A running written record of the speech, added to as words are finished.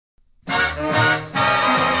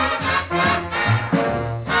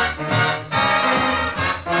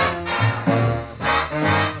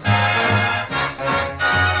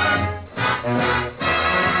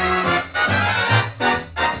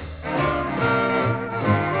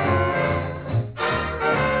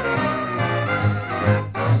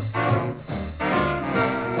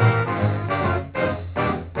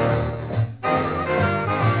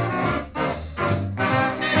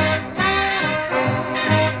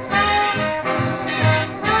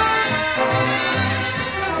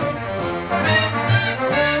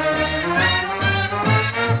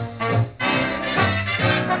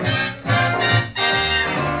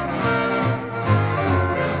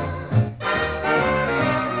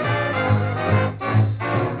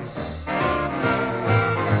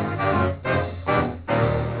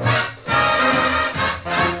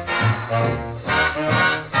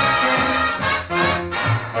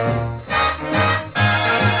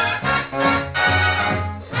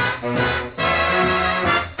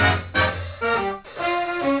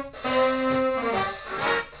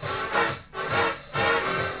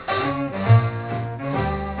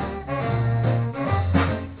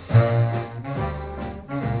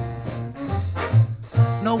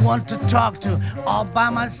one to talk to all by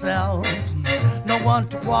myself. No one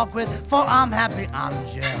to walk with, for I'm happy, I'm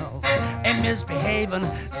jealous. And misbehaving,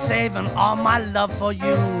 saving all my love for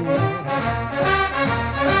you.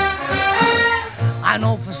 I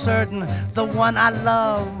know for certain the one I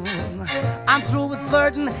love. I'm through with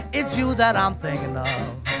flirting, it's you that I'm thinking of.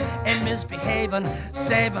 And misbehaving,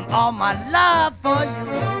 saving all my love for you.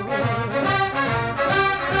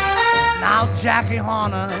 Now Jackie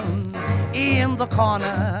Horner in the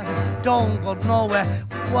corner, don't go nowhere,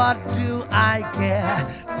 what do I care?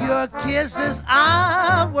 Your kisses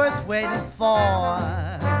are worth waiting for.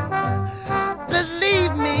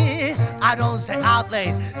 Believe me, I don't stay out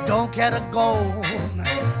late, don't care to go.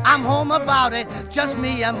 I'm home about it, just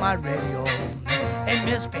me and my radio. And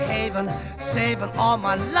misbehaving, saving all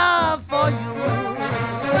my love for you.